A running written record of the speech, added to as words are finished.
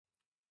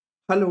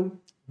Hello,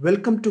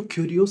 welcome to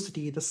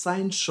Curiosity, the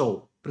science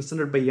show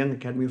presented by Young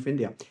Academy of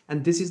India.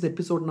 And this is the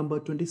episode number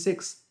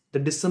 26, the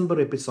December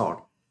episode.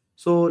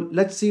 So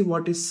let's see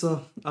what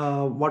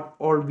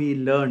all we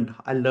learned.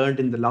 I learned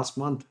in the last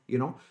month.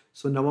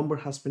 So November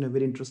has been a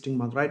very interesting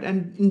month, right?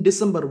 And in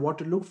December, what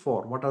to look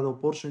for? What are the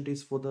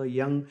opportunities for the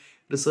young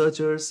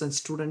researchers and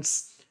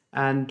students?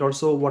 And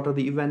also, what are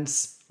the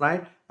events,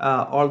 right?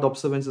 All the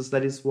observances.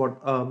 That is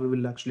what we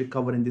will actually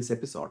cover in this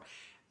episode.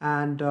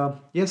 And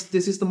yes,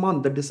 this is the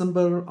month, the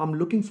December. I'm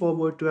looking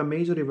forward to a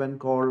major event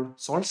called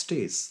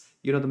Solstice,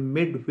 the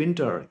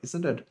midwinter,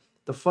 isn't it?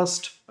 The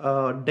first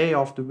day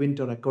of the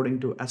winter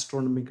according to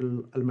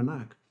astronomical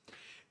almanac.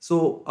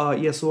 So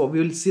we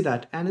will see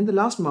that. And in the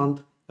last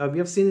month, we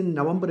have seen in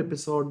November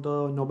episode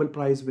the Nobel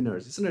Prize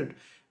winners, isn't it?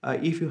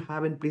 If you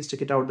haven't, please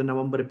check it out, the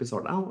November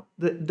episode. Now,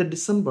 the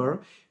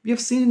December, we have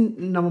seen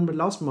in November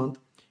last month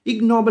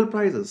Ig Nobel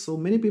prizes. So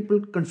many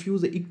people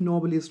confuse the Ig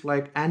Nobel is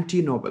like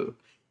anti-Nobel.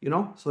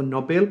 So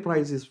Nobel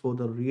Prize is for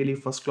the really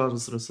first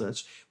class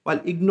research, while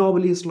Ig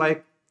Nobel is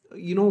like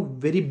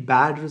very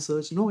bad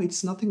research. No,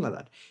 it's nothing like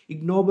that.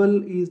 Ig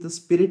Nobel is the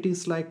spirit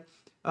is like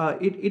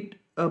it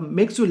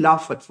makes you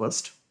laugh at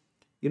first,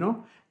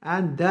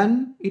 and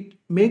then it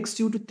makes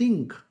you to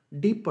think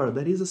deeper.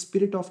 There is a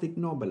spirit of the Ig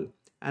Nobel,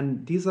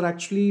 and these are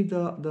actually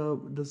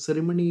the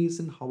ceremonies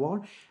in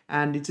Harvard,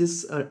 and it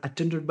is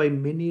attended by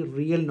many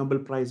real Nobel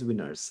Prize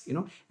winners,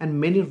 and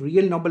many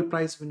real Nobel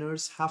Prize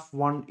winners have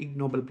won Ig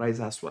Nobel Prize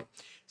as well.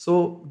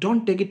 So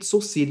don't take it so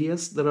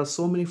serious. There are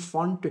so many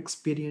fun to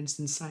experience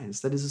in science.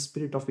 That is the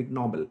spirit of Ig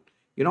Nobel.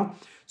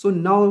 So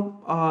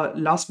now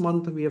last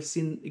month we have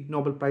seen Ig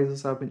Nobel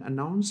prizes have been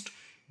announced.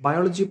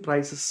 Biology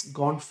prizes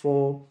gone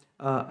for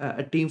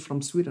a team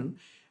from Sweden.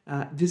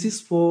 This is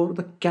for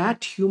the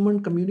cat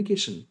human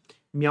communication: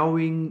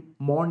 meowing,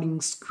 mourning,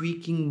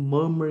 squeaking,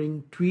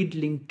 murmuring,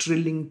 tweedling,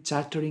 trilling,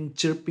 chattering,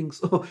 chirping.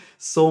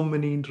 So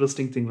many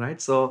interesting things, right?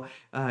 So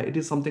it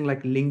is something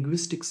like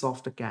linguistics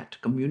of the cat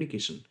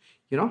communication.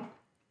 You know,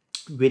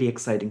 very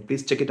exciting.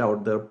 Please check it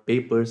out. The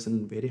papers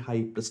in very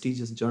high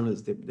prestigious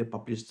journals, they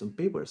published some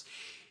papers.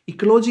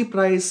 Ecology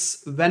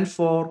prize went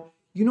for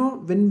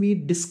when we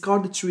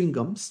discard the chewing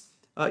gums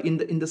in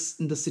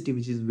the city,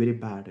 which is very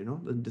bad.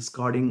 The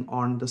discarding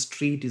on the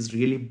street is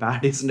really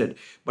bad, isn't it?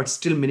 But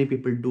still many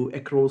people do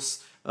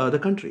across the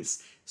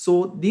countries.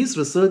 So these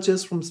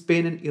researchers from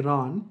Spain and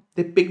Iran,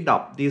 they picked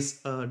up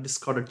this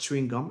discarded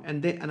chewing gum,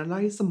 and they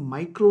analyzed the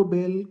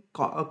microbial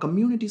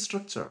community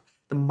structure,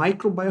 the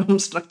microbiome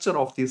structure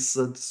of this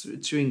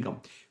chewing gum.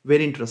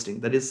 Very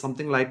interesting. That is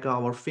something like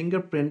our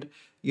fingerprint.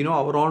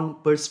 Our own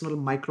personal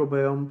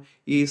microbiome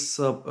is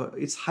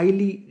it's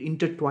highly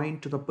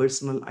intertwined to the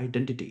personal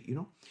identity.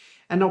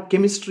 And now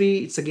chemistry,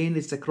 it's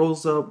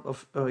across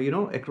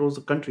across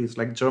the countries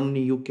like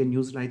Germany, UK,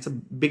 New Zealand. It's a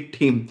big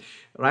team,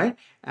 right?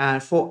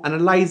 And for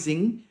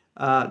analyzing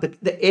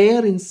the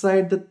air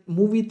inside the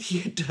movie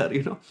theater.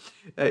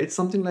 It's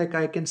something like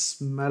I can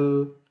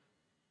smell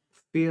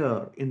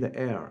fear in the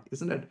air,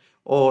 isn't it?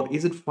 Or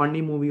is it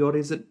funny movie, or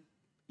is it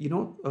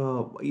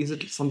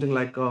something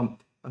like a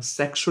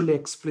sexually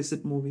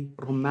explicit movie,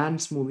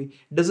 romance movie?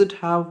 Does it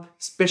have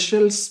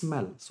special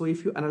smell? So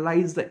if you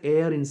analyze the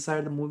air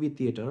inside the movie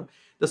theater,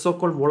 the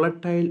so-called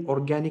volatile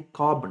organic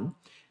carbon,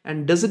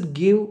 and does it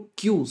give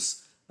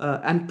cues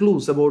and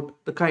clues about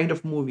the kind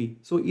of movie?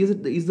 So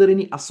is there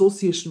any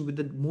association with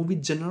the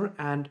movie genre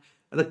and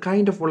the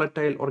kind of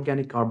volatile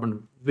organic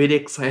carbon? Very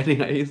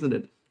exciting, isn't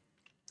it?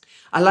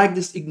 I like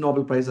this Ig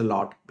Nobel Prize a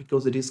lot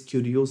because it is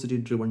curiosity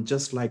driven,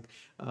 just like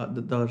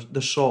the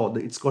show.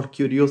 It's called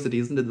Curiosity,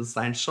 isn't it? The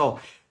science show.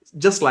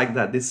 Just like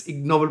that, this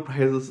Ig Nobel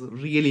Prize is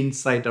really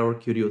inside our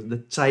curiosity,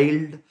 the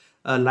child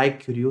like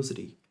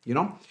curiosity.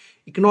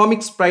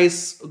 Economics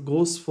Prize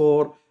goes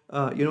for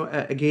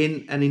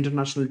again an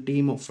international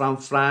team from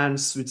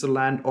France,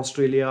 Switzerland,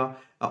 Australia,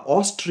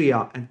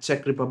 Austria, and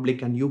Czech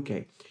Republic and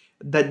UK.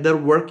 That their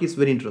work is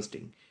very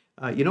interesting.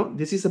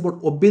 This is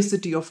about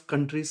obesity of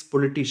countries'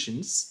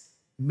 politicians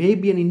may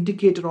be an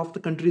indicator of the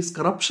country's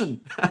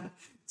corruption.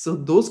 So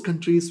those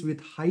countries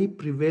with high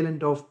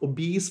prevalence of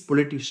obese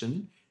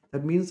politician,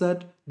 that means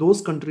that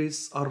those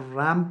countries are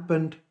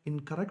rampant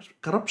in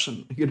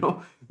corruption.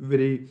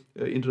 Very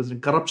interesting.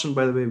 Corruption,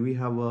 by the way, we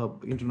have a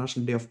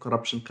International Day of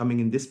Corruption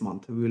coming in this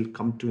month. We will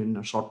come to in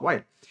a short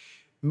while.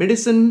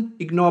 Medicine,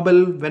 Ig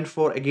Nobel went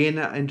for again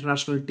an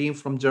international team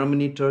from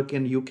Germany, Turkey,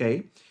 and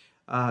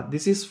UK.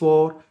 This is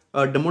for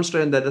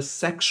demonstrating that the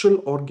sexual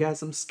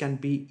orgasms can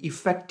be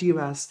effective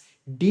as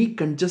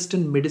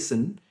decongestant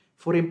medicine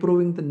for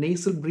improving the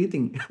nasal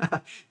breathing.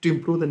 To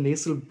improve the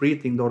nasal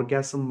breathing, the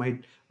orgasm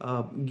might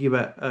give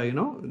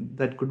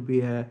that could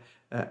be a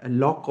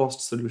low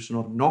cost solution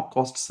or no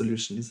cost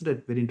solution. Isn't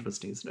it very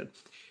interesting? Isn't it?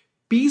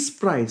 Peace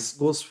Prize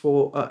goes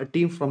for a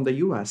team from the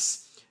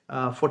US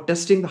for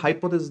testing the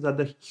hypothesis that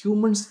the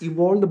humans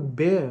evolved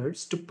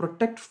bears to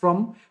protect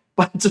from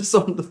punches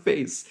on the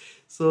face.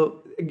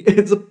 So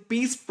it's a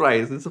Peace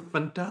Prize. It's a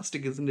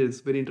fantastic, isn't it?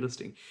 It's very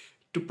interesting.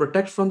 To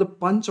protect from the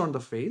punch on the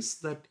face,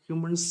 that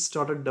humans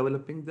started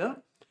developing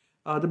the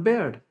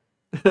beard.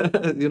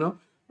 you know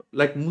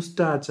like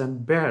mustache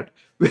and beard.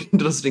 Very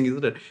interesting,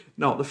 isn't it?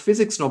 Now, the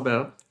physics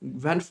Nobel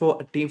went for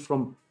a team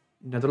from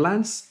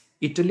Netherlands,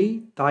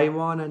 Italy,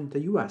 Taiwan, and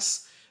the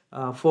US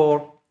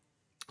for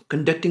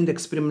conducting the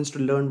experiments to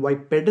learn why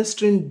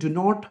pedestrians do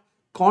not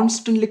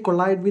constantly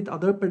collide with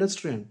other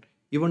pedestrians,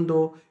 even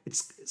though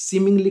it's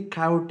seemingly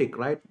chaotic,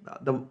 right?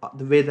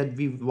 The way that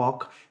we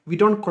walk, we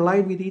don't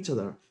collide with each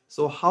other.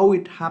 So how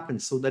it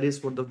happens? So that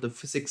is what the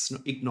physics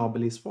Ig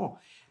Nobel is for.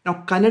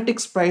 Now,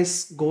 kinetics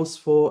prize goes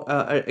for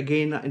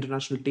again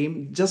international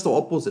team, just the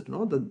opposite,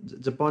 no? The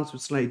Japan,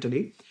 Switzerland,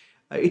 Italy.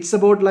 It's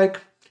about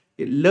like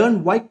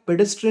learn why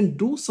pedestrians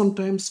do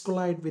sometimes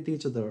collide with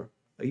each other,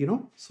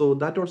 so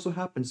that also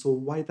happens. So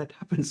why that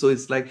happens? So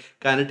it's like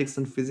kinetics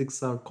and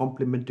physics are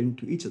complementing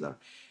to each other.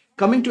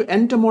 Coming to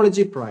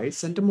entomology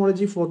prize,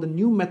 entomology for the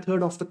new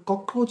method of the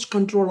cockroach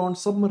control on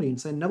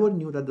submarines. I never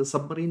knew that the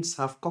submarines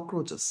have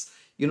cockroaches,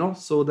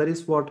 so that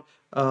is what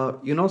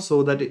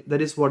so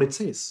that is what it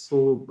says.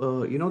 So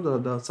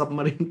the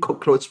submarine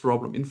cockroach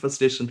problem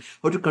infestation,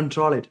 how to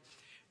control it.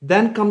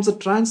 Then comes a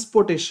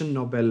transportation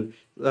Nobel,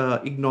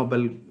 Ig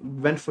Nobel,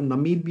 went for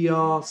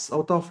Namibia,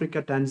 South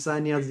Africa,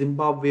 Tanzania,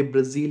 Zimbabwe,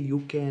 Brazil,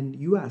 UK, and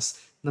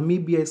US.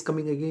 Namibia is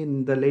coming again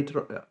in the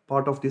later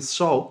part of this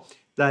show,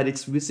 that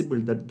it's visible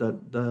that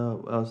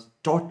the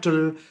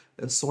total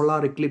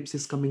solar eclipse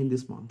is coming in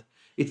this month.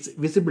 It's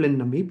visible in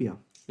Namibia,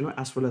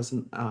 as well as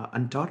in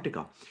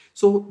Antarctica.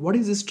 So what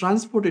is this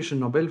transportation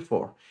Nobel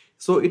for?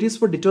 So it is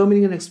for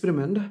determining an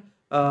experiment,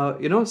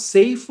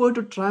 safer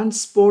to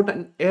transport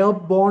an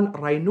airborne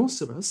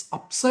rhinoceros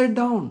upside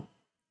down.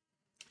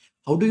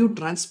 How do you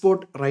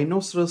transport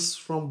rhinoceros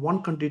from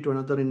one country to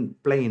another in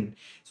plane?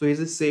 So is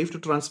it safe to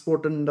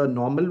transport in the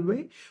normal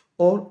way,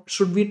 or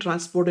should we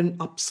transport in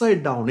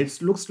upside down?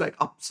 It looks like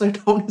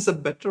upside down is a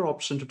better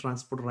option to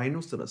transport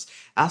rhinoceros,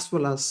 as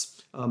well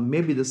as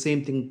maybe the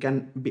same thing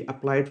can be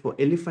applied for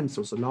elephants,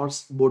 also large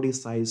body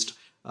sized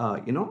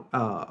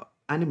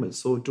animals.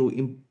 So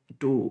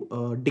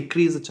to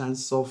decrease the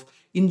chances of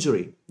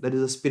injury. That is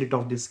the spirit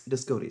of these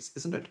discoveries,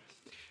 isn't it?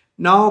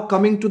 Now,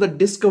 coming to the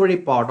discovery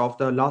part of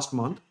the last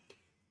month,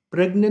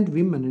 pregnant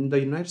women in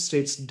the United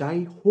States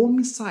die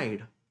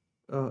homicide,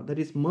 that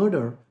is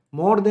murder,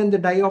 more than they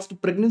die of the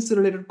pregnancy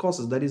related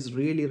causes. That is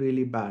really,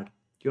 really bad.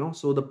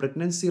 So the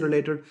pregnancy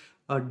related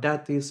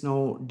death is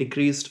now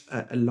decreased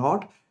a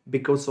lot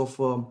because of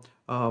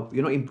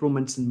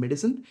improvements in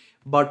medicine,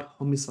 but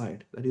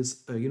homicide, that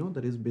is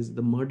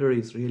the murder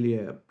is really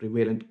a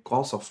prevalent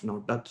cause of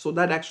now that. So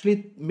that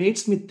actually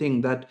makes me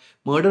think that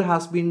murder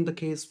has been the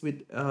case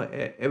with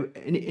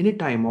any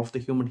time of the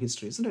human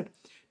history, isn't it?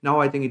 Now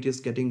I think it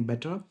is getting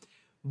better,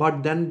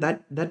 but then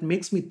that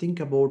makes me think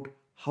about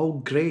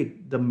how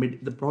great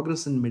the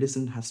progress in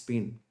medicine has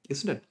been,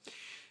 isn't it?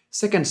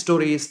 Second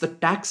story is the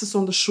taxes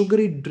on the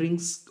sugary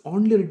drinks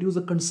only reduce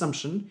the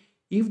consumption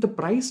if the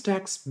price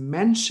tags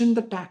mention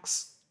the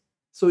tax.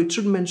 So it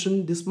should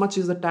mention this much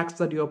is the tax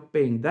that you are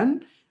paying.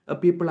 Then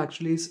people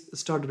actually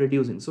start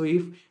reducing. So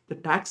if the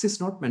tax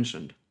is not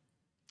mentioned,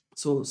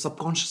 so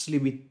subconsciously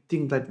we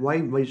think that why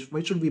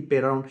should we pay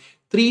around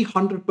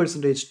 300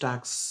 percentage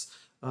tax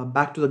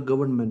back to the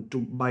government to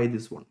buy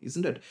this one,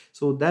 isn't it?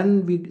 So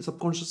then we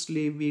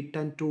subconsciously we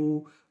tend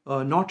to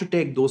not to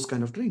take those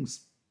kind of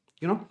drinks,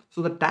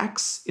 so the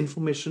tax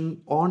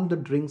information on the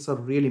drinks are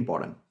really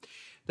important.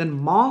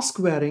 Then mask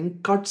wearing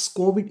cuts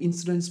COVID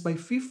incidence by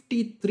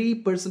 53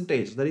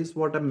 percentage. That is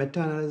what a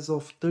meta-analysis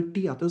of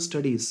 30 other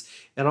studies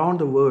around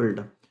the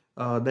world.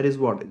 That is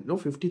what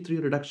 53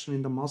 reduction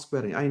in the mask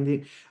wearing.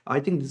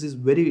 I think this is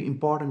very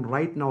important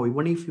right now.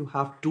 Even if you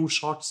have two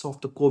shots of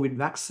the COVID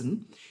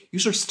vaccine, you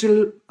should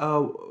still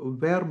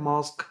wear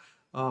mask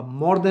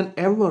more than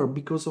ever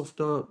because of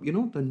the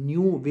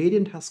new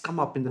variant has come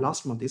up in the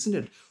last month, isn't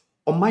it?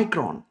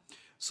 Omicron.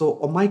 So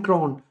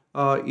Omicron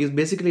is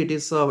basically it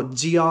is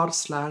GR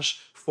slash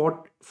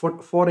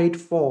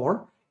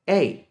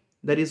 484A.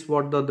 That is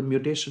what the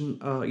mutation,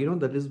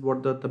 that is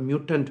what the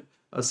mutant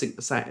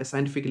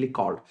scientifically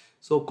called.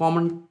 So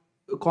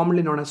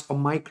commonly known as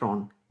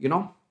Omicron.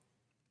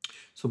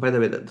 So by the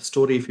way, the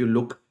story, if you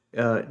look,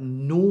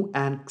 Nu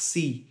and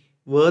Xi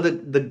were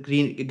the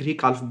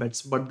Greek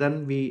alphabets, but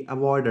then we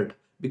avoided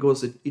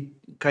because it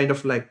kind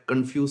of like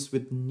confused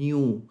with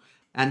new,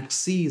 and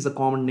Xi is a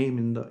common name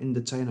in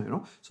the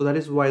China. So that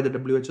is why the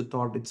WHO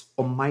thought it's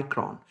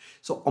Omicron.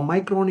 So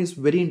Omicron is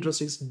very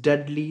interesting. It's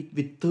deadly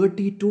with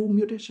 32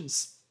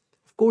 mutations.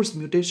 Of course,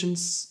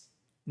 mutations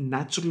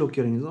natural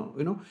occurring,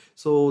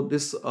 so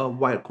this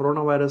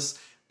coronavirus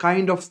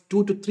kind of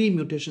 2 to 3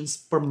 mutations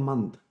per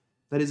month.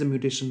 That is a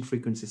mutation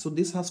frequency. So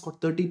this has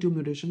got 32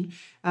 mutation,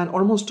 and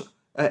almost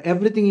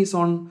everything is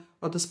on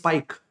the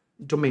spike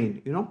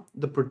domain,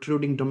 the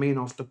protruding domain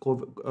of the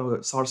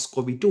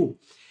SARS-CoV-2,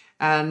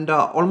 and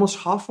almost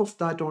half of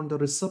that on the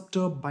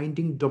receptor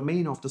binding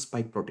domain of the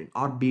spike protein,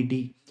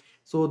 RBD.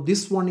 So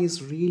this one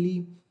is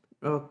really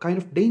kind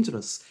of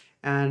dangerous,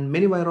 and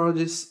many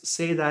virologists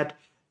say that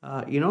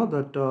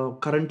that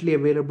currently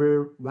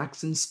available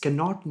vaccines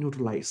cannot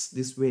neutralize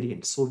this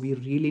variant. So we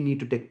really need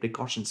to take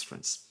precautions,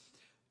 friends.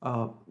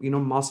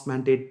 mask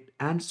mandate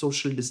and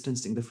social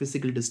distancing, the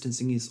physical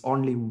distancing is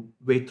only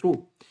way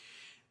through.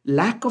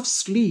 Lack of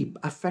sleep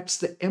affects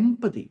the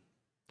empathy.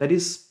 That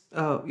is,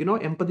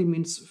 empathy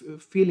means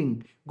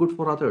feeling good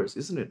for others,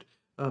 isn't it?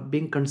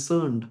 Being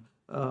concerned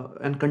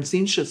and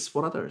conscientious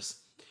for others.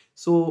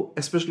 So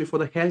especially for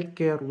the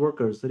healthcare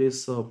workers, that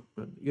is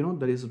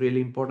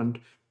really important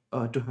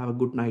to have a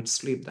good night's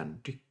sleep, than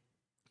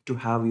to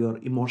have your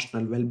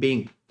emotional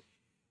well-being.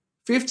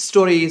 Fifth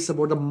story is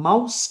about the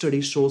mouse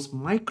study shows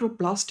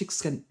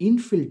microplastics can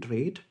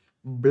infiltrate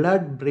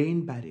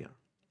blood-brain barrier.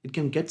 It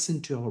can get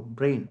into our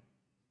brain.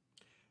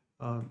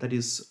 That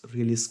is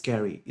really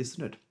scary,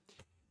 isn't it?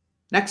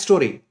 Next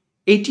story.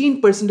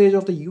 18%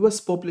 of the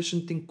US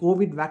population think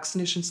COVID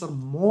vaccinations are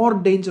more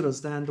dangerous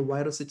than the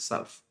virus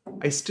itself.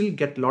 I still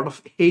get a lot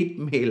of hate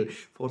mail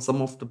for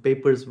some of the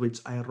papers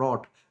which I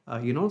wrote.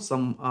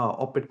 Some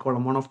op-ed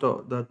column, one of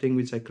the thing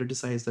which I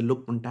criticized, the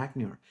Luke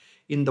Montagnier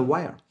in The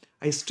Wire.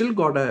 I still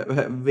got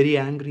a very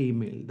angry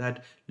email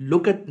that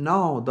look at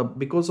now the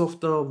because of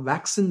the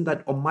vaccine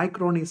that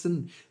Omicron is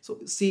in.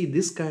 So see,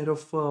 this kind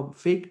of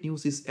fake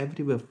news is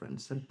everywhere,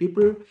 friends, and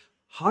people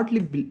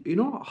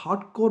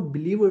hardcore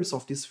believers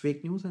of this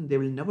fake news, and they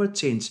will never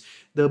change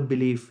their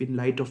belief in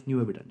light of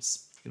new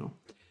evidence.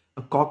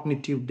 A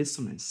cognitive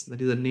dissonance,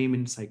 that is a name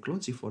in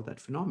psychology for that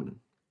phenomenon.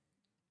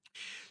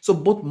 So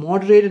both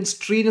moderate and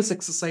strenuous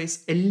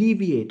exercise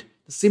alleviate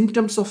the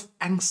symptoms of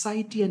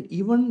anxiety, and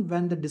even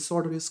when the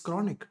disorder is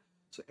chronic.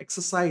 So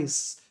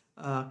exercise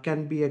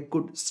can be a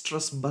good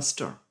stress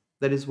buster.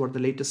 That is what the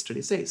latest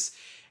study says.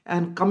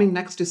 And coming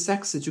next is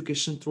sex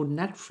education through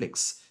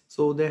Netflix.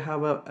 So they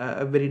have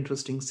a very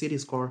interesting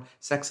series called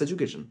Sex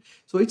Education.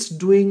 So it's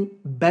doing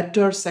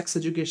better sex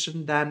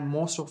education than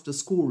most of the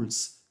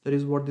schools. That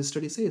is what this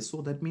study says.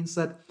 So that means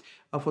that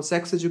for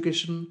sex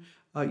education,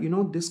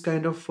 this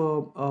kind of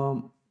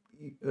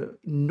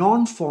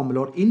non-formal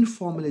or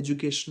informal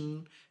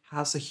education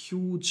has a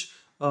huge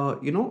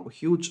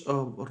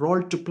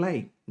role to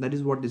play. That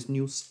is what this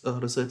new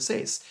research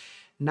says.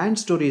 Nine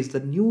stories, the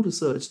new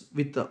research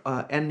with the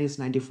N is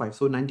 95,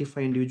 so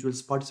 95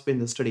 individuals participate in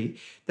the study,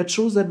 that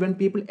shows that when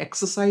people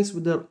exercise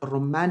with a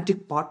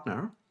romantic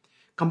partner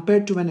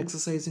compared to when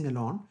exercising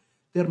alone,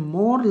 they're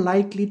more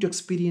likely to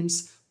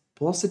experience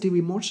positive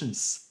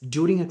emotions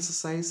during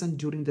exercise and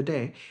during the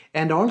day,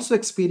 and also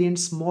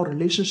experience more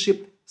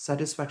relationship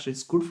satisfaction.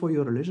 It's good for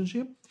your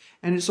relationship,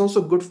 and it's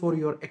also good for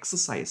your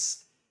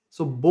exercise.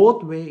 So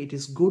both way, it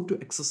is good to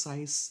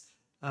exercise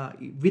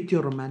with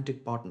your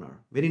romantic partner.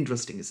 Very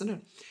interesting, isn't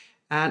it?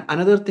 And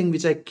another thing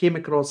which I came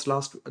across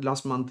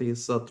last month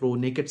is through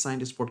Naked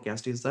Scientist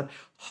podcast, is that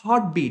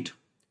heartbeat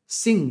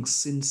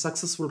syncs in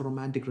successful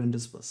romantic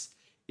rendezvous.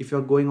 If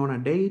you're going on a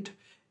date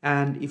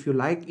and if you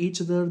like each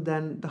other,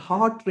 then the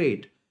heart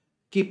rate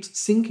keeps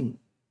sinking.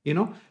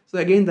 So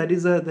again,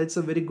 that's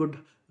a very good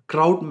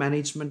crowd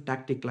management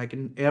tactic, like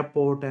in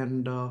airport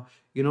and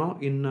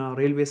in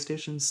railway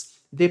stations.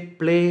 They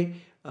play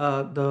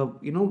the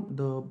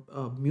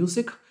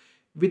music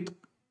with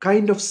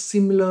kind of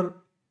similar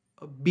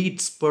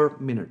beats per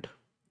minute,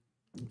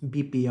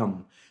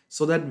 BPM,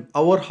 so that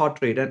our heart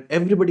rate and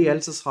everybody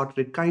else's heart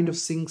rate kind of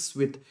syncs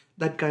with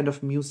that kind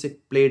of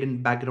music played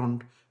in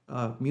background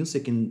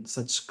music in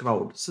such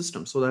crowd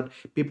system, so that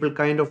people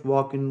kind of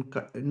walk in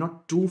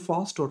not too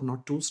fast or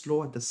not too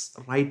slow at this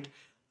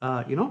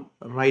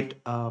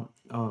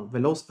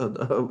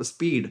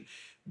speed.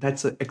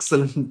 That's an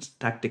excellent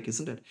tactic,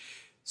 isn't it?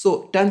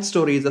 So 10th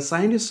story is the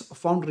scientists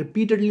found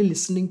repeatedly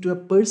listening to a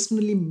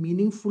personally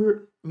meaningful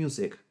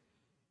music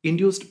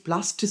induced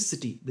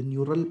plasticity, the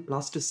neural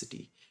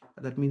plasticity.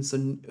 That means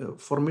the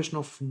formation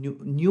of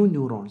new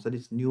neurons, that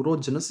is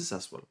neurogenesis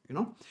as well,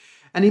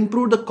 and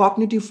improve the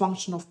cognitive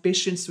function of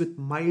patients with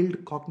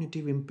mild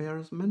cognitive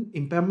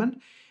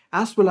impairment,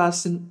 as well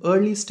as in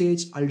early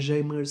stage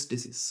Alzheimer's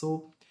disease.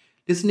 So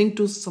listening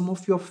to some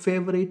of your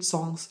favorite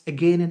songs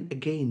again and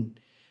again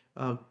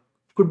uh,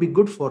 could be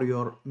good for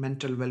your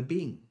mental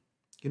well-being,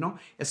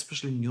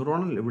 especially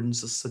neuronal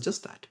evidences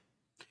suggest that.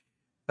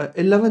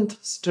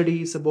 11th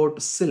study is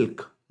about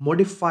silk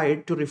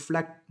modified to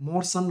reflect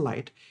more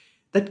sunlight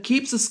that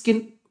keeps the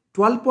skin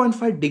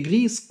 12.5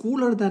 degrees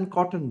cooler than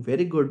cotton.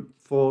 Very good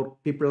for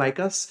people like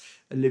us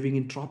living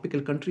in tropical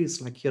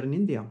countries like here in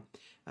India.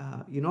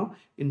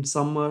 In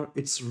summer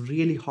it's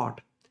really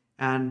hot,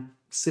 and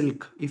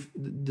silk, if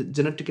the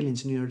genetically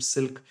engineered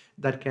silk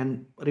that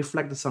can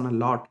reflect the sun a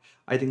lot,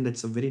 I think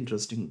that's a very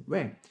interesting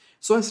way.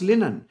 So as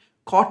linen,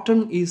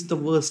 cotton is the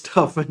worst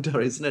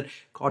offender, isn't it?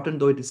 Cotton,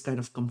 though it is kind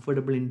of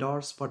comfortable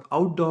indoors, but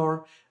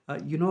outdoor,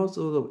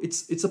 so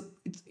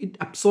it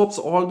absorbs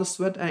all the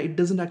sweat and it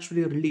doesn't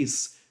actually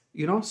release.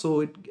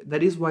 So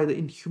that is why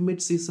in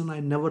humid season I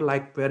never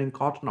like wearing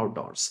cotton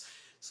outdoors.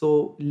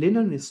 So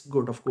linen is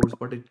good, of course,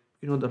 but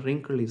the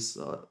wrinkle is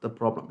the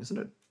problem, isn't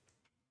it?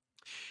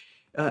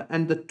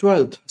 And the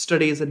 12th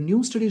study is a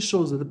new study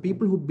shows that the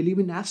people who believe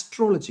in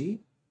astrology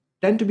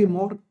tend to be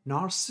more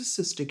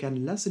narcissistic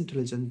and less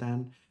intelligent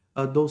than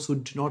those who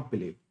do not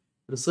believe.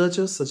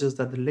 Researchers suggest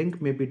that the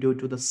link may be due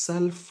to the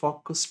self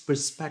focused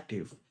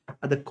perspective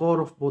at the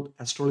core of both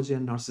astrology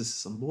and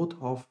narcissism. Both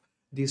of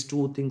these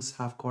two things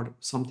have got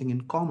something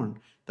in common,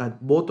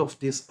 that both of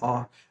these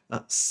are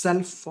a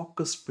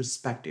self-focused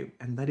perspective,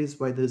 and that is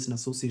why there is an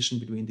association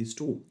between these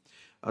two.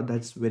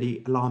 That's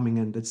very alarming,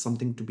 and that's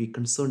something to be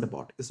concerned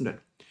about, isn't it?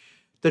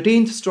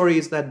 13th story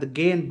is that the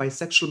gay and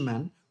bisexual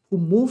men who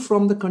move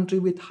from the country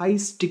with high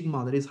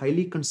stigma, that is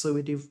highly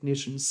conservative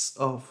nations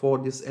for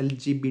this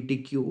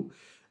LGBTQ,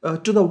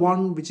 to the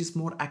one which is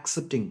more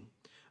accepting.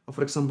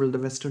 For example, the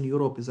Western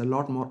Europe is a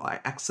lot more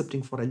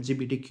accepting for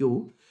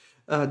LGBTQ.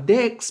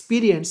 They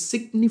experience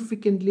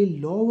significantly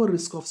lower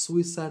risk of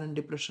suicide and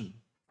depression.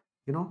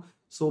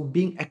 So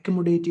being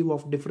accommodative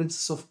of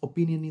differences of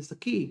opinion is the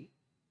key.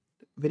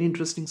 Very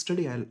interesting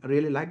study. I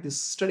really like this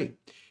study.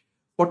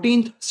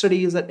 14th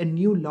study is that a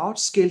new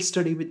large-scale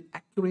study with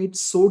accurate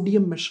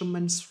sodium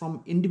measurements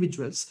from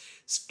individuals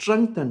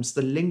strengthens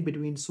the link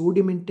between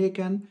sodium intake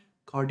and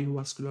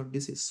cardiovascular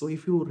disease. So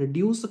if you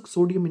reduce the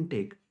sodium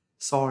intake,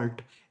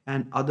 salt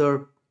and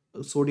other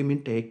sodium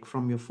intake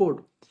from your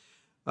food,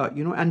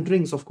 and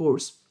drinks, of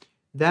course,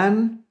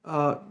 then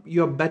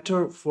you're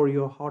better for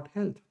your heart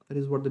health. That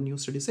is what the new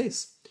study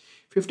says.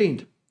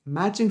 15th,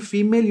 matching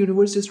female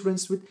university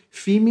students with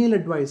female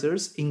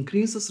advisors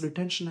increases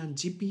retention and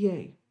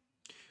GPA.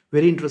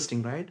 Very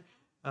interesting, right?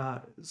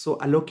 So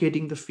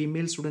allocating the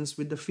female students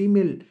with the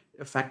female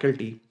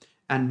faculty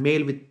and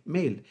male with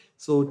male,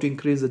 so to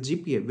increase the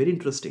GPA. Very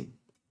interesting.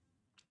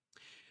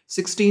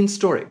 16th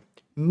story.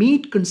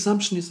 Meat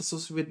consumption is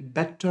associated with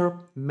better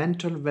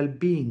mental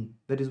well-being.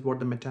 That is what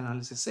the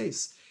meta-analysis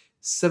says.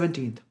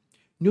 17th.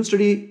 New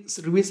study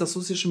reveals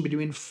association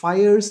between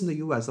fires in the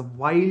US, the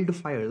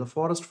wildfires, the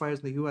forest fires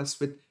in the US,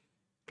 with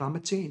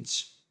climate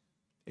change.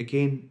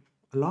 Again,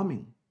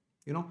 alarming.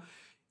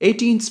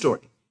 18th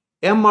story.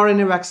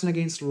 mRNA vaccine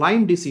against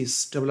Lyme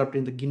disease developed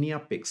in the Guinea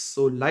pigs.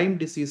 So Lyme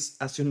disease,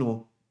 as you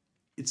know,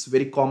 it's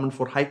very common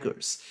for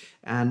hikers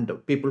and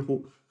people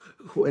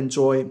who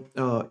enjoy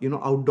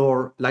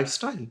outdoor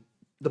lifestyle.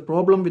 The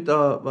problem with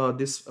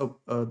this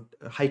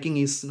hiking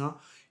is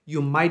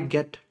you might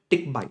get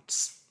tick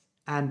bites,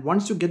 and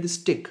once you get this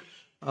tick,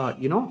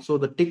 so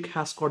the tick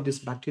has got this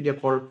bacteria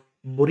called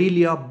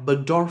Borrelia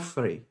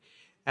burgdorferi,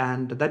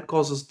 and that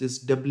causes this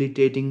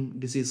debilitating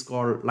disease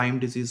called Lyme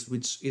disease,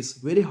 which is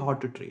very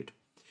hard to treat.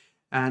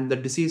 And the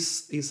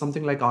disease is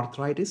something like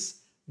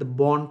arthritis, the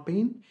bone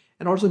pain,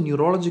 and also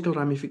neurological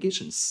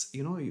ramifications.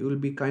 You will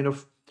be kind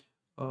of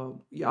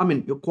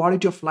your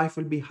quality of life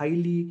will be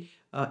highly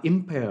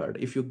impaired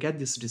if you get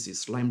this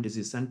disease, Lyme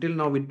disease. Until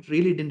now, we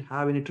really didn't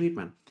have any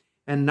treatment.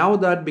 And now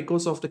that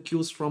because of the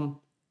cues from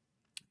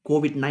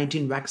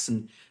COVID-19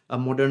 vaccine,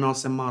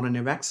 Moderna's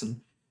mRNA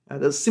vaccine,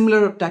 the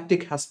similar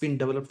tactic has been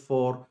developed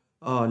for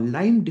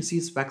Lyme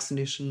disease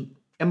vaccination,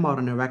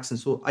 mRNA vaccine.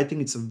 So I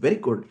think it's very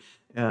good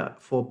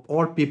for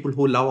all people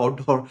who love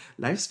outdoor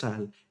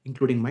lifestyle,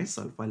 including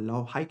myself. I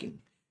love hiking,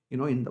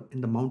 in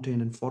the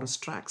mountain and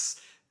forest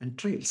tracks and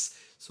trails.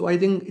 So I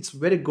think it's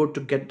very good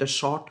to get the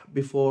shot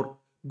before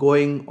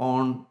going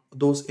on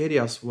those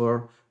areas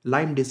where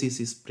Lyme disease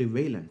is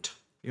prevalent.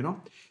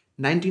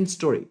 19th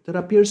story. There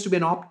appears to be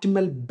an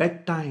optimal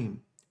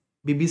bedtime.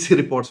 BBC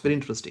reports, very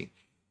interesting,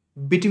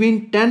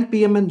 between 10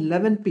 p.m. and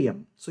 11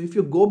 p.m. So if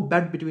you go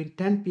bed between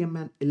 10 p.m.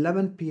 and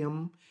 11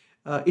 p.m.,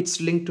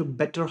 it's linked to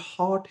better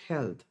heart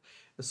health.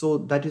 So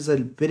that is a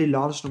very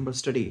large number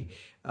study,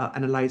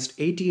 analyzed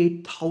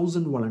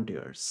 88,000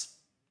 volunteers.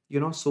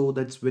 So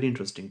that's very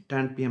interesting.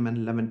 10 p.m. and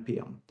 11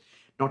 p.m.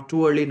 Not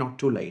too early, not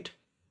too late.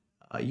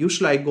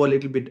 Usually I go a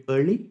little bit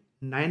early,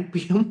 9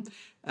 p.m.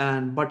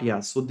 But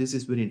yeah, so this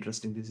is very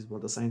interesting. This is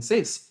what the science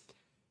says.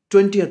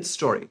 20th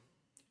story.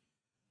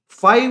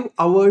 5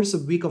 hours a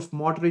week of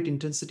moderate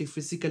intensity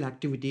physical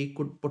activity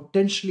could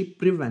potentially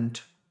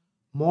prevent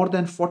more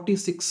than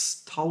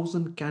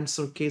 46,000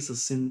 cancer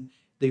cases in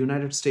the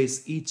United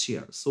States each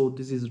year. So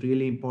this is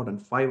really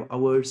important. 5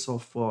 hours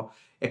of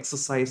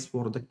exercise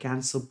for the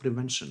cancer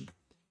prevention.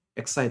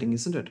 Exciting,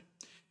 isn't it?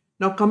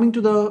 Now coming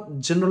to the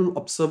general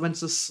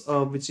observances,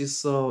 which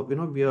is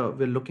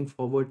we're looking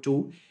forward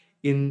to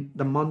in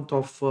the month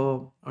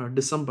of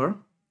December.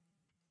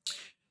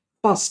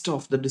 First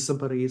of the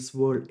December is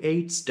World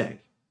AIDS Day.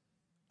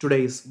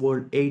 Today is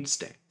World AIDS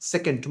Day.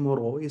 Second,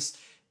 tomorrow is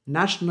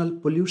National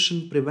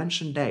Pollution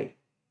Prevention Day.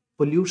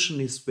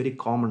 Pollution is very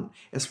common,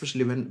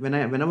 especially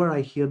whenever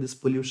I hear this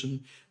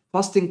pollution,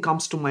 first thing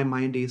comes to my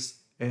mind is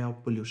air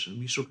pollution.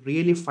 We should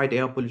really fight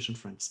air pollution,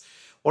 friends.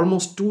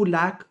 Almost 2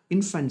 lakh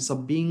infants are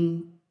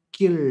being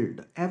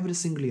killed every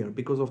single year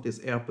because of this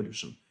air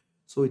pollution.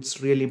 So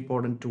it's really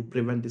important to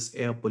prevent this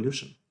air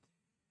pollution.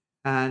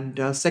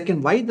 And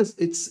second, why this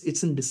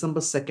it's in December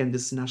 2nd,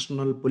 this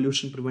National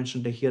Pollution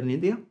Prevention Day here in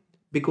India?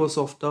 Because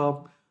of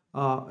the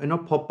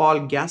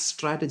Bhopal gas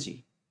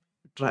tragedy,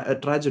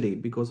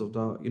 because of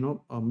the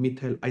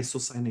methyl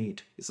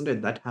isocyanate, isn't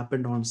it? That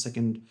happened on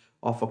 2nd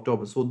of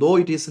October. So though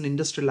it is an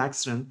industrial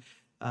accident,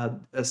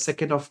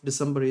 2nd of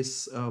December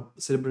is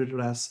celebrated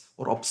as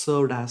or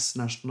observed as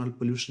National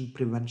Pollution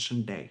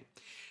Prevention Day.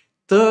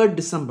 3rd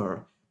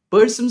December,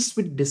 Persons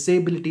with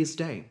Disabilities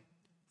Day.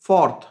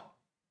 4th,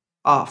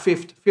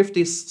 Fifth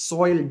is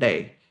soil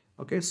day.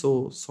 Okay,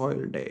 so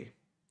soil day.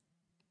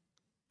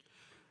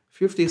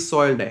 Fifth is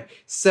soil day.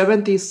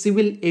 Seventh is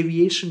civil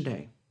aviation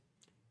day.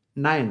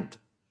 Ninth,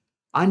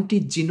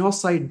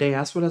 anti-genocide day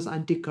as well as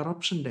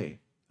anti-corruption day.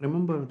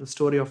 Remember the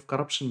story of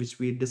corruption which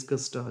we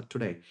discussed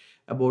today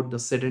about the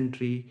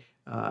sedentary,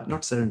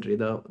 not sedentary,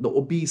 the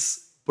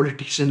obese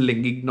politician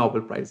linking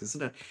Nobel Prize,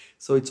 isn't it?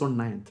 So it's on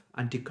ninth,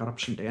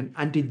 anti-corruption day and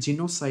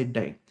anti-genocide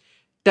day.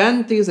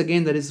 10th is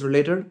again that is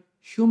related,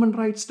 Human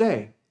Rights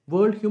Day.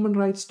 World Human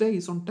Rights Day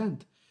is on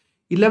 10th.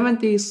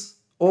 11th is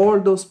all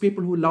those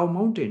people who love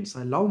mountains.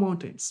 I love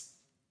mountains.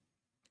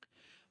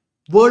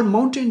 World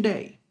Mountain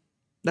Day.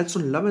 That's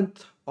on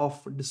 11th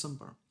of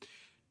December.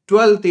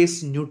 12th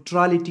is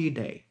Neutrality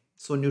Day.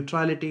 So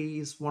neutrality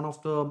is one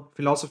of the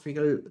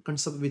philosophical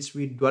concepts which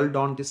we dwelled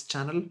on this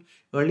channel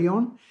early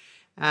on.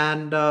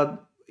 And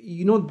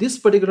this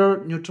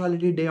particular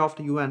Neutrality Day of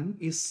the UN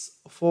is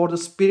for the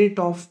spirit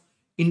of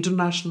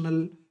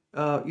international,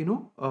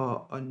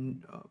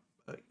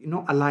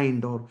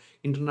 aligned or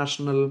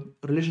international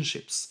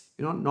relationships.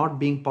 Not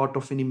being part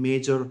of any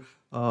major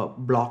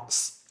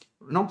blocks.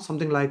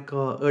 Something like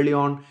early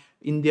on,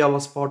 India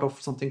was part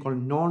of something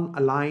called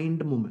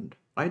non-aligned movement,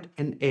 right?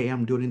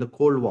 NAM during the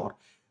Cold War.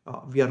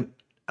 We are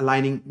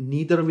aligning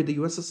neither with the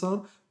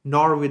USSR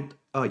nor with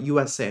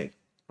USA,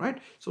 right?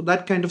 So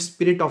that kind of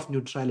spirit of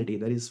neutrality,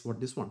 that is what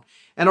this one.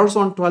 And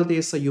also on 12th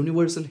is a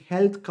Universal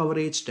Health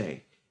Coverage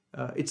Day.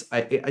 I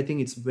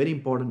think it's very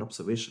important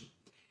observation.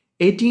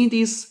 18th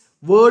is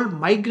World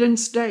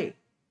Migrants Day.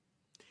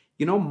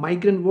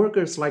 Migrant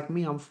workers like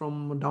me, I'm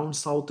from down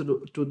south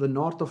to the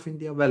north of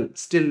India. Well,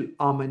 still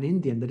I'm an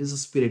Indian. That is a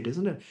spirit,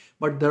 isn't it?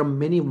 But there are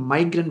many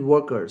migrant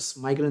workers,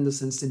 migrant in the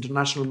sense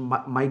international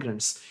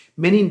migrants.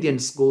 Many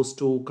Indians goes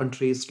to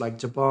countries like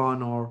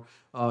Japan or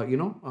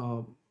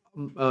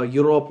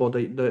Europe or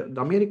the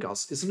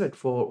Americas, isn't it,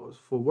 for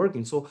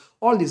working. So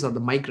all these are the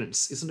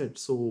migrants, isn't it?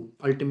 So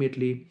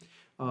ultimately,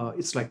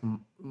 it's like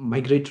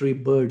migratory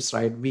birds,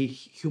 right? We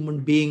human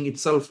being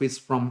itself is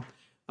from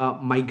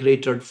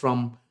migrated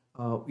from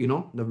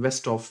the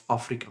west of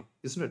Africa,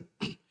 isn't it?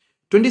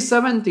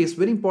 27th is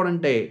very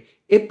important day,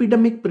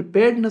 Epidemic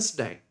Preparedness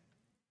Day.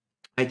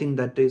 I think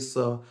that is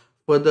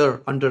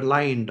further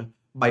underlined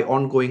by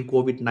ongoing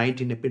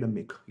COVID-19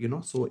 epidemic,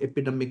 so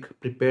Epidemic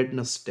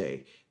Preparedness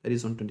Day, that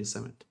is on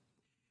 27th.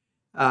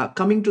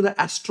 Coming to the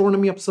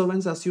astronomy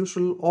observance, as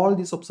usual, all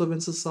these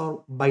observances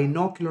are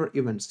binocular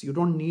events. You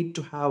don't need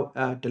to have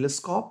a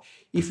telescope.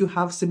 If you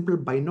have simple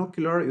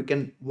binocular, you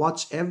can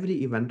watch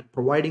every event,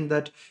 providing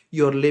that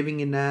you're living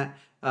in a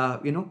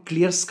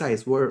clear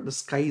skies where the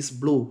sky is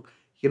blue.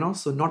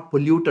 So not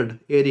polluted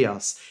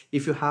areas.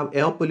 If you have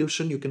air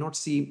pollution, you cannot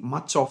see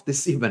much of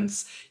these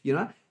events.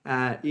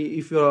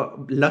 If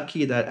you're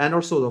lucky that, and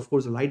also of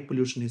course, light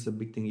pollution is a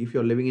big thing. If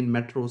you're living in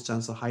metros,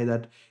 chances are high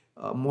that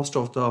most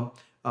of the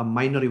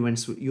minor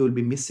events you will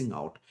be missing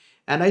out.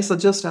 And I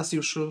suggest, as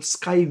usual,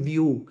 Sky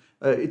View.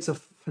 It's a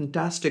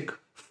fantastic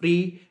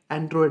free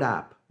Android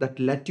app that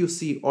let you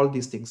see all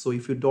these things. So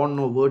if you don't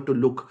know where to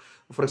look,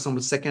 for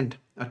example, second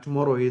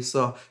tomorrow is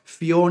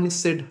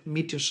Phoenicid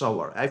meteor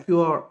shower. If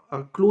you are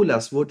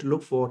clueless where to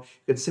look for,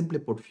 you can simply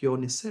put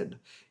Phoenicid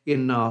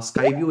in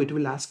Sky View. It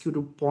will ask you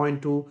to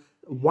point to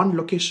one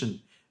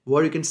location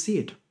where you can see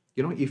it,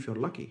 if you're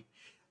lucky,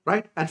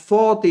 right? And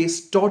fourth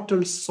is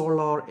total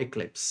solar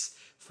eclipse.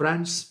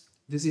 Friends,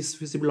 this is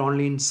visible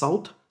only in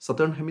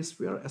southern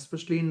hemisphere,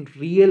 especially in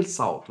real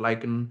south,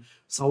 like in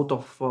south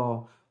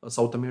of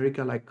South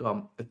America, like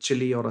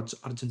Chile or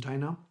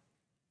Argentina,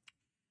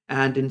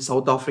 and in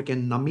South Africa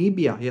and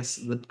Namibia. Yes,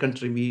 that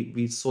country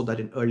we saw that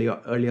in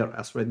earlier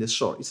as well in this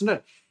show, isn't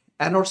it?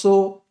 And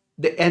also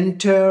the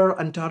entire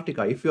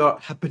Antarctica. If you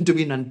happen to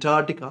be in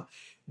Antarctica,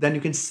 then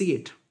you can see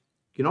it.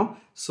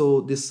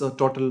 So this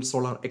total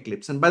solar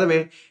eclipse. And by the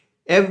way,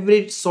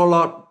 every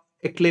solar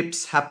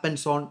eclipse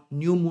happens on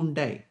new moon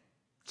day.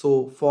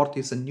 So fourth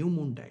is a new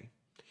moon day.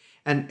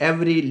 And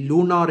every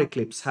lunar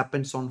eclipse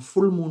happens on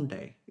full moon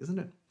day, isn't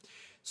it?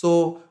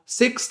 So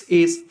sixth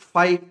is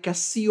Phi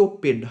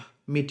Cassiopeia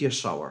meteor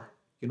shower,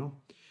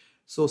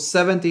 So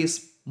seventh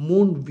is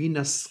Moon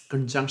Venus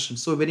conjunction.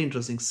 So very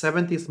interesting.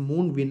 Seventh is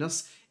Moon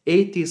Venus,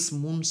 eighth is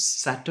Moon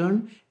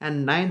Saturn,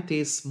 and ninth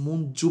is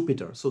Moon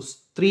Jupiter. So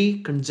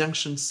three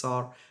conjunctions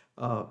are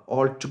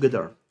all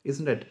together,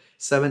 isn't it?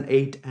 7,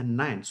 8, and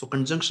 9. So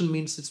conjunction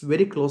means it's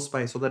very close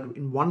by, so that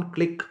in one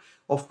click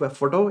of a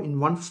photo, in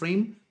one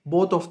frame,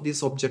 both of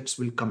these objects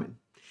will come in.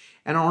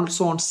 And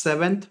also on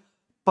 7th,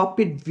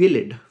 Puppet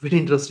Villid. Very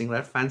interesting,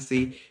 right?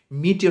 Fancy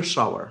meteor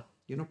shower.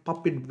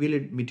 Puppet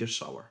Villid meteor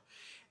shower.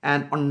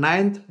 And on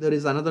 9th, there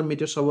is another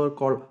meteor shower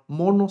called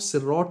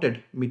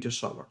Monoceroid meteor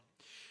shower.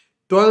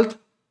 12th,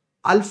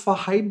 Alpha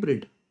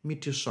Hybrid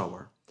meteor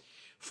shower.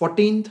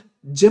 14th,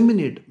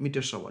 Geminid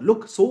meteor shower.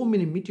 Look, so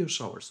many meteor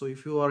showers. So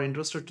if you are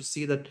interested to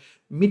see that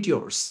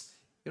meteors,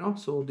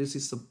 so this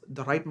is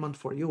the right month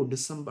for you,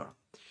 December,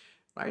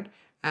 right?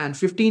 And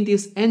 15th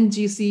is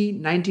NGC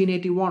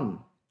 1981.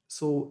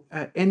 So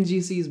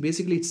NGC is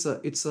basically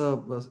it's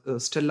a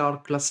stellar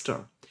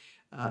cluster.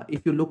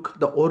 If you look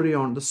the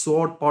Orion, the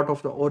sword part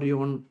of the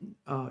Orion,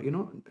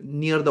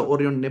 near the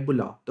Orion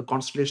Nebula, the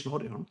constellation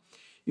Orion,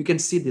 you can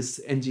see this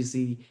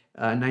NGC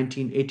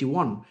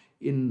 1981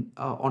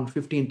 on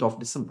 15th of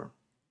December.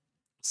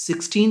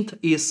 16th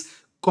is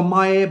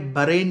Comae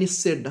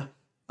Berenice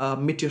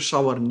meteor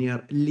shower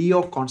near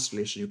Leo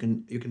constellation. You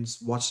can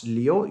watch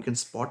Leo, you can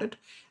spot it,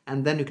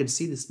 and then you can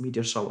see this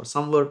meteor shower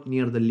somewhere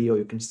near the Leo.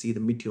 You can see the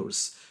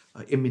meteors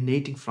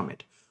emanating from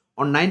it.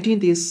 On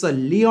 19th is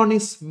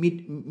Leonis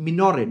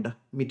Minorid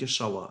meteor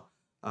shower.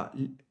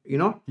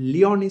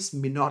 Leonis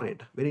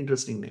Minorid, very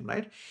interesting name,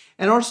 right?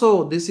 And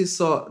also this is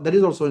that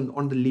is also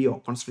on the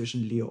Leo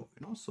constellation Leo.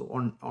 So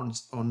on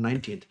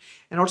 19th,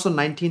 and also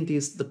 19th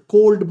is the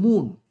cold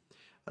moon.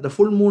 The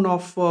full moon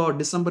of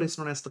December is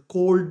known as the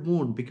cold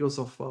moon because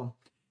of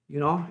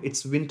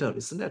it's winter,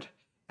 isn't it?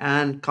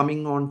 And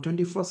coming on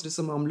 21st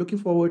December, I'm looking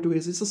forward to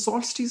is it's a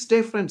solstice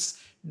day, friends.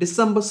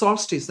 December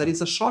solstice, that is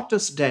the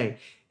shortest day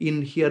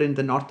here in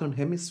the northern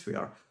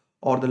hemisphere,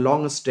 or the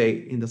longest day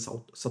in the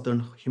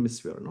southern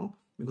hemisphere,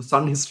 because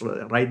sun is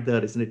right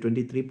there, isn't it?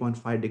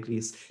 23.5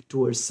 degrees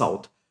towards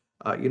south,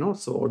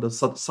 so the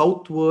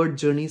southward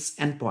journey's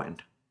endpoint,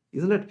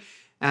 isn't it?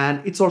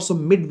 And it's also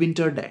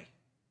midwinter day.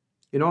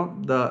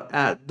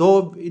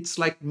 Though it's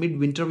like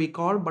midwinter we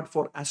call, but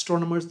for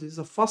astronomers this is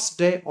the first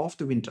day of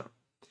the winter.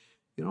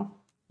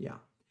 Yeah.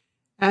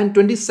 And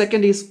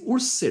 22nd is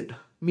Ursid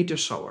meteor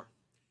shower.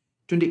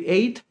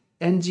 28th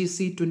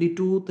NGC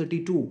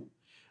 2232.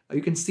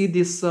 You can see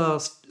this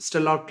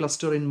stellar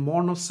cluster in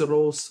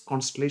Monoceros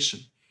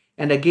constellation.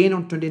 And again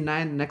on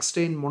 29th, next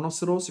day in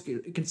Monoceros,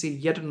 you can see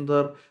yet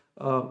another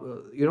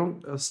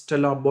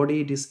stellar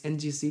body. It is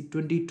NGC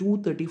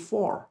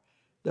 2234.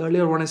 The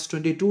earlier one is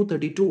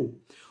 2232.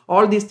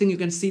 All these things you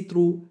can see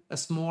through a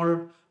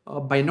small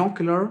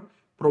binocular,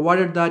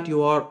 provided that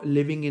you are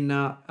living in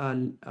no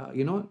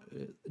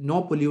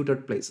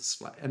polluted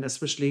places, and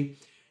especially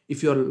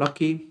if you are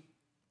lucky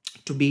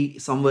to be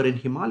somewhere in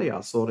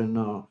Himalayas or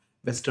in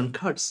Western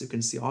Ghats, you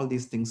can see all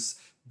these things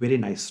very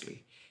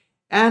nicely.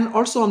 And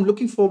also I'm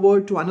looking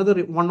forward to another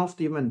one of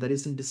the event that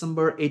is in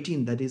December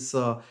 18. That is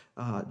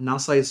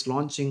NASA is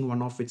launching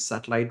one of its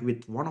satellite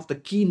with one of the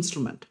key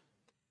instrument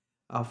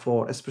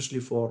especially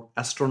for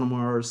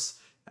astronomers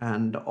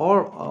and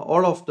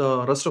all of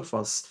the rest of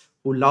us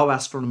who love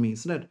astronomy,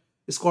 isn't it?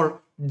 It's called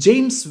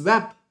James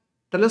Webb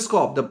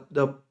Telescope,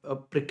 the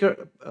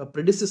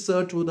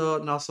predecessor to the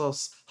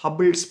NASA's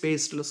Hubble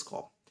Space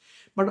Telescope.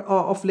 But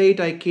of late,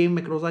 I came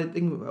across, I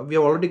think we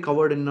have already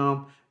covered in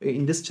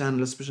this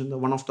channel, especially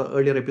in one of the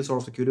earlier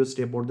episodes of the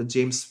Curiosity about the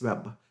James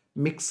Webb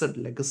Mixed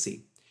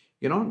Legacy.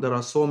 There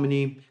are so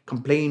many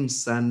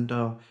complaints and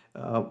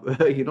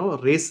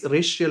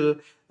racial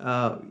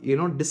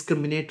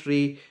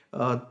discriminatory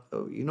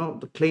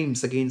the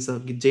claims against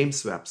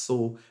James Webb.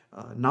 So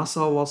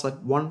NASA was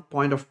at one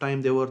point of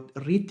time, they were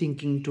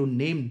rethinking to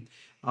name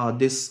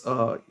this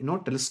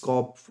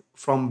telescope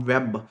from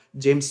Webb,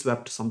 James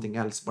Webb, to something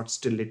else, but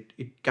still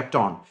it kept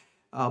on.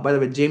 By the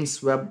way,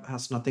 James Webb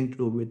has nothing to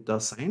do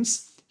with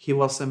science. He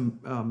was a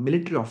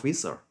military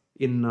officer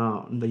in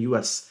the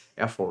US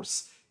Air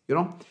Force,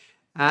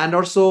 and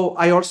also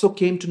I also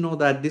came to know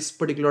that this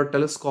particular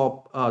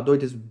telescope, though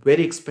it is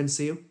very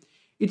expensive,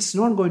 it's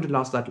not going to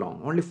last that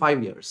long, only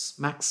 5 years,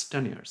 max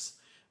 10 years,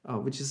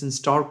 which is in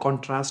stark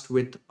contrast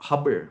with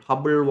Hubble.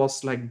 Hubble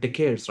was like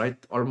decades, right?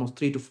 Almost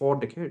 3 to 4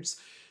 decades.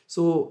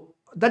 So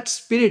that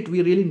spirit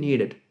we really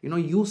needed,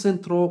 use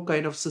and throw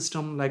kind of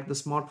system, like the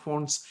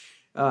smartphones.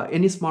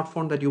 Any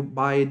smartphone that you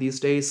buy these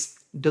days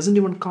doesn't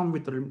even come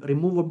with a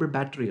removable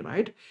battery,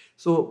 right?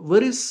 So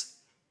where is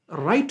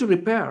right to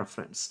repair,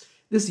 friends?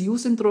 This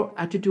use and throw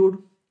attitude,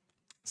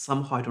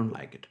 somehow I don't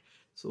like it.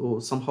 So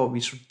somehow we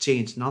should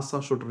change.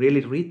 NASA should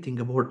really rethink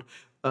about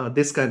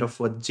this kind of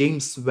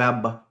James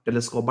Webb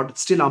telescope. But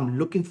still, I'm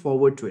looking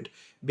forward to it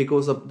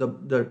because of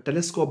the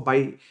telescope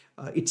by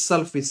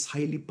itself is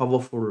highly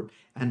powerful,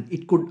 and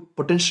it could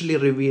potentially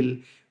reveal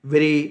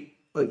very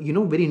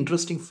very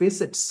interesting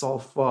facets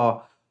of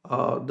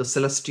the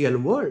celestial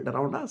world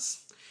around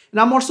us. And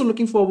I'm also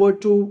looking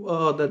forward to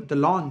the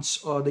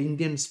launch. The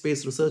Indian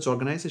Space Research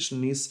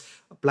Organization is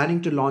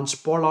planning to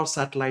launch Polar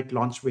Satellite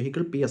Launch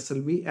Vehicle,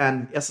 PSLV,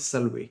 and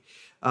SSLV.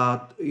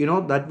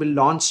 That will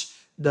launch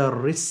the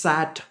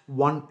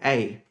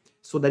RISAT-1A.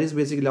 So that is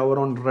basically our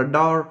own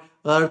radar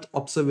Earth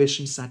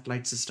observation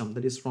satellite system.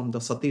 That is from the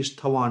Satish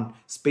Dhawan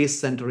Space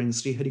Center in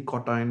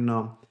Sriharikota in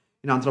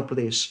Andhra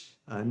Pradesh,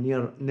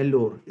 near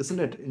Nellore, isn't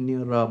it?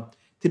 Near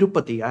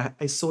Tirupati.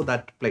 I saw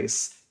that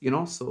place.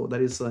 So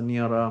that is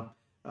near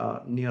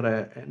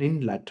an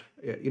inlet,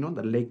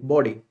 the lake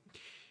body.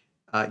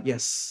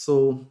 Yes,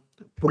 so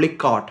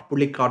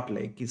Pulikat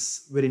Lake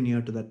is very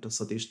near to that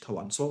Satish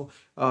Dhawan. So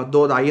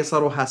though the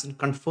ISRO hasn't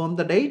confirmed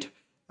the date,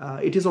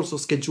 it is also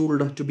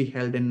scheduled to be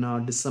held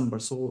in December.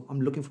 So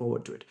I'm looking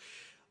forward to it.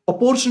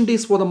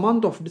 Opportunities for the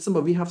month of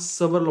December. We have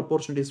several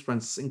opportunities,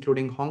 friends,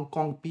 including Hong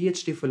Kong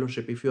PhD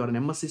fellowship. If you are an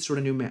MSc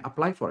student, you may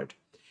apply for it.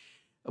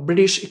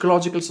 British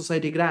Ecological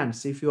Society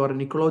grants. If you are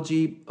an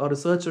ecology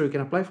researcher, you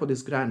can apply for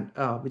this grant,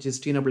 which is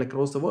tenable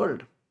across the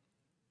world.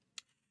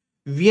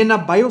 Vienna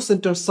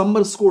Biocenter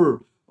Summer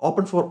School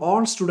open for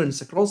all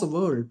students across the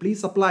world.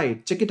 Please apply.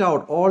 Check it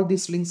out. All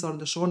these links are in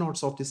the show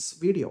notes of this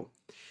video.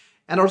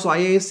 And also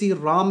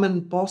IISc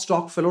Raman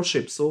Postdoc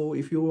Fellowship. So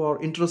if you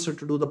are interested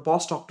to do the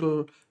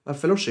postdoctoral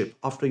fellowship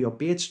after your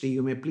PhD,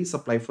 you may please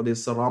apply for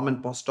this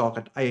Raman Postdoc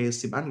at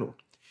IISc Bangalore.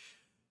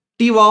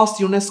 TWAS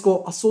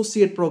UNESCO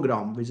Associate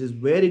Program, which is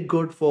very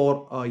good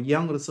for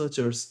young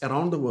researchers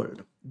around the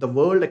world. The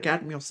World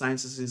Academy of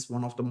Sciences is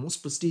one of the most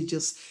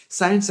prestigious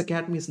science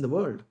academies in the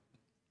world.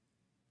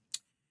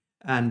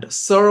 And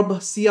SERB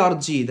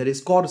CRG, that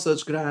is Core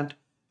Research Grant,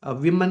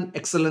 Women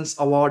Excellence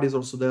Award is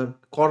also there.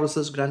 Core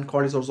Research Grant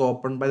call is also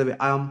open. By the way,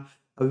 I am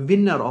a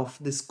winner of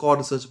this Core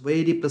Research,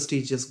 very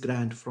prestigious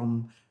grant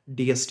from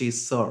DST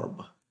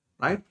SERB,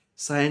 right?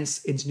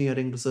 Science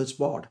Engineering Research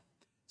Board.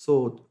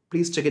 So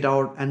please check it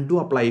out and do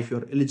apply if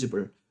you're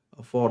eligible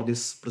for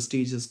this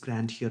prestigious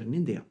grant here in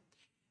India.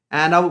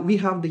 And we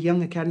have the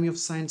Young Academy of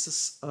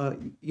Sciences,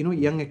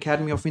 Young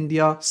Academy of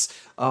India's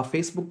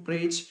Facebook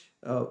page,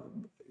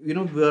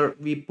 where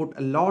we put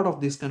a lot of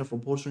these kind of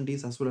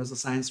opportunities as well as the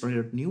science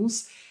related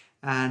news.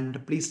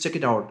 And please check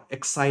it out.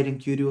 Exciting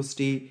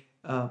curiosity,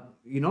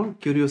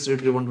 curiosity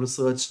driven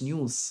research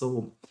news.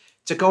 So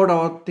check out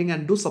our thing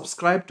and do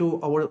subscribe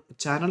to our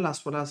channel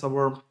as well as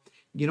our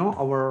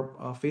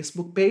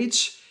Facebook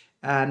page.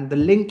 And the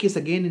link is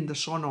again in the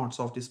show notes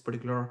of this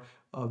particular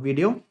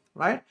video,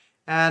 right?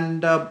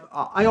 And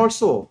I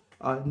also,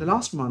 in the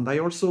last month, I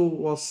also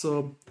was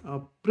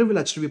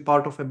privileged to be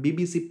part of a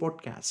BBC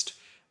podcast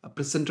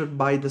presented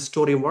by the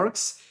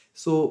Storyworks.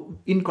 So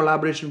in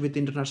collaboration with the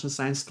International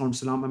Science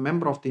Council, I'm a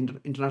member of the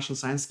International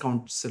Science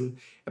Council,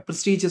 a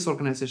prestigious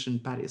organization in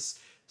Paris.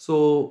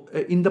 So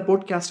in the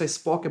podcast, I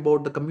spoke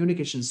about the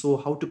communication. So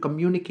how to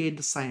communicate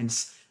the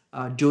science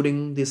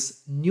during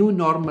this new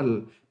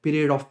normal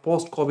period of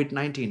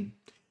post-COVID-19.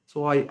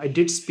 So I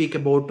did speak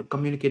about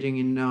communicating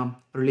in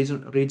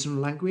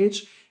regional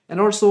language, and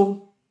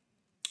also,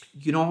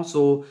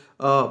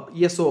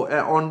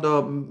 on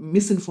the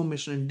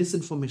misinformation and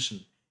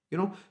disinformation,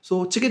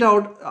 So check it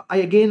out.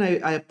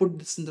 I put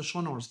this in the show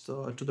notes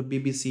to the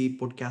BBC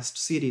podcast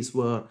series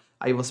where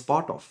I was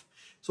part of.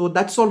 So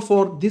that's all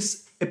for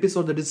this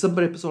episode, the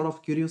December episode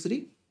of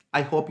Curiosity.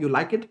 I hope you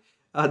like it.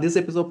 This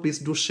episode, please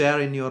do share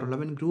in your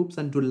relevant groups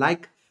and do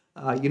like,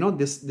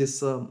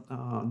 this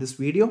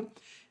video.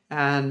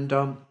 And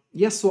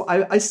yes, so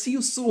I see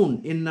you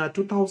soon in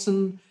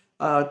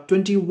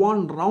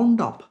 2021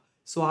 roundup.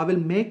 So I will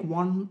make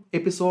one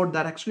episode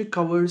that actually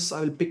covers, I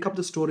will pick up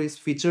the stories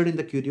featured in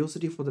the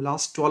Curiosity for the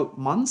last 12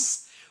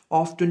 months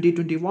of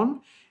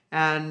 2021.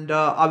 And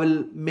I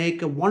will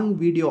make one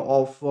video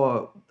of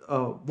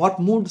what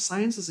moved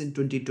sciences in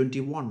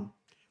 2021.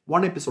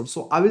 One episode.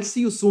 So I will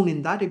see you soon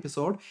in that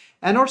episode.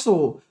 And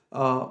also,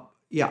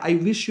 I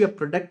wish you a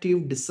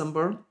productive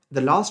December,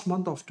 the last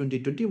month of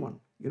 2021,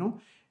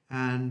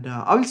 And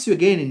I will see you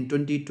again in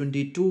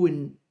 2022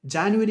 in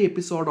January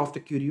episode of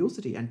the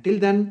Curiosity. Until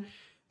then,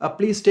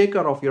 please take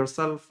care of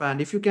yourself.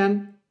 And if you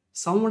can,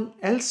 someone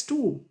else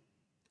too.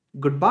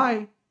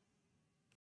 Goodbye.